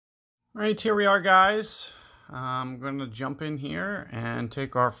All right, here we are, guys. I'm going to jump in here and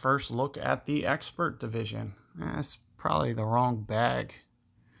take our first look at the expert division. That's probably the wrong bag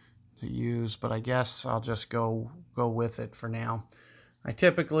to use, but I guess I'll just go with it for now. I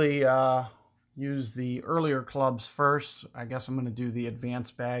typically use the earlier clubs first. I guess I'm going to do the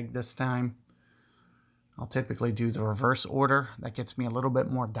advanced bag this time. I'll typically do the reverse order. That gets me a little bit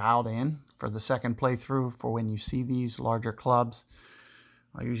more dialed in for the second playthrough for when you see these larger clubs.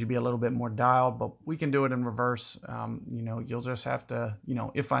 I'll usually be a little bit more dialed, but we can do it in reverse. You'll just have to,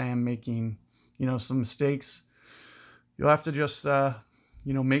 if I am making, some mistakes, you'll have to just,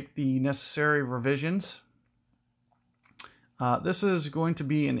 make the necessary revisions. This is going to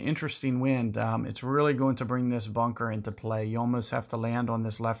be an interesting wind. It's really going to bring this bunker into play. You almost have to land on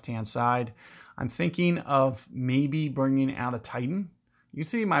this left-hand side. I'm thinking of maybe bringing out a Titan. You can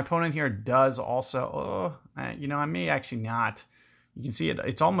see my opponent here does also, I may actually not. You can see it.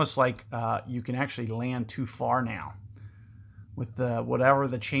 It's almost like you can actually land too far now with whatever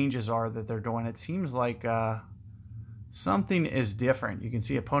the changes are that they're doing. It seems like something is different. You can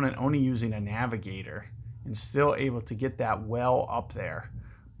see opponent only using a navigator and still able to get that well up there.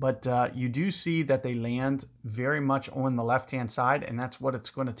 But you do see that they land very much on the left-hand side, and that's what it's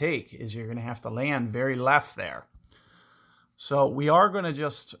going to take, is you're going to have to land very left there. So we are going to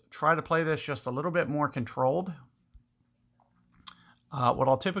just try to play this just a little bit more controlled. What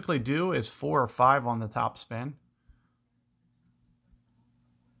I'll typically do is 4 or 5 on the top spin.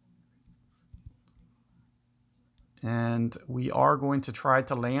 And we are going to try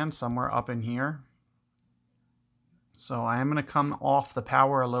to land somewhere up in here. So I am going to come off the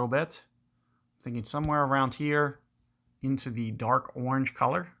power a little bit. I'm thinking somewhere around here into the dark orange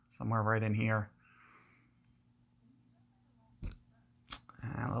color, somewhere right in here.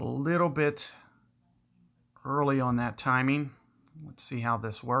 And a little bit early on that timing. Let's see how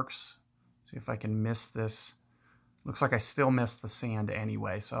this works. See if I can miss this. Looks like I still missed the sand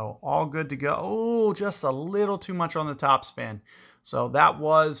anyway, so all good to go. Oh, just a little too much on the top spin. So that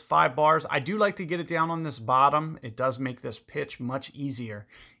was 5 bars. I do like to get it down on this bottom. It does make this pitch much easier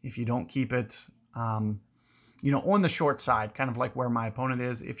if you don't keep it, on the short side, kind of like where my opponent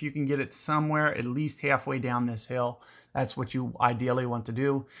is. If you can get it somewhere at least halfway down this hill, that's what you ideally want to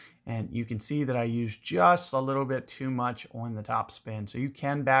do. And you can see that I used just a little bit too much on the top spin. So you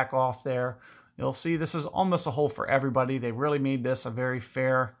can back off there. You'll see this is almost a hole for everybody. They really made this a very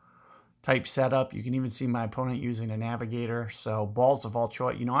fair type setup. You can even see my opponent using a navigator. So balls of all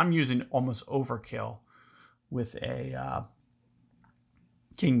choice. I'm using almost overkill with a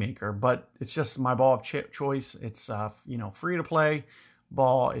Kingmaker, but it's just my ball of choice. It's free to play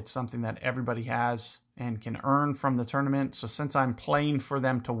ball. It's something that everybody has and can earn from the tournament. So since I'm playing for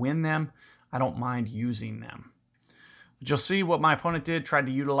them to win them, I don't mind using them. But you'll see what my opponent did, tried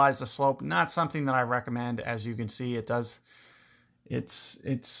to utilize the slope. Not something that I recommend. As you can see, it does. It's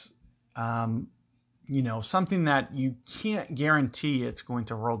something that you can't guarantee it's going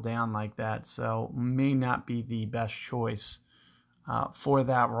to roll down like that. So may not be the best choice for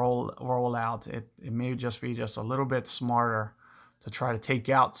that rollout. It may just be just a little bit smarter to try to take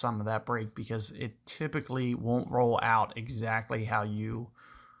out some of that break, because it typically won't roll out exactly how you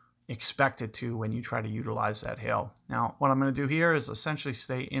expect it to when you try to utilize that hill. Now, what I'm going to do here is essentially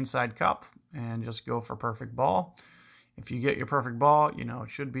stay inside cup and just go for perfect ball. If you get your perfect ball, it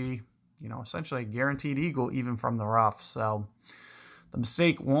should be, essentially a guaranteed eagle even from the rough. So the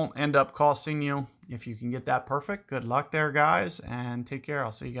mistake won't end up costing you if you can get that perfect. Good luck there, guys, and take care.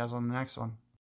 I'll see you guys on the next one.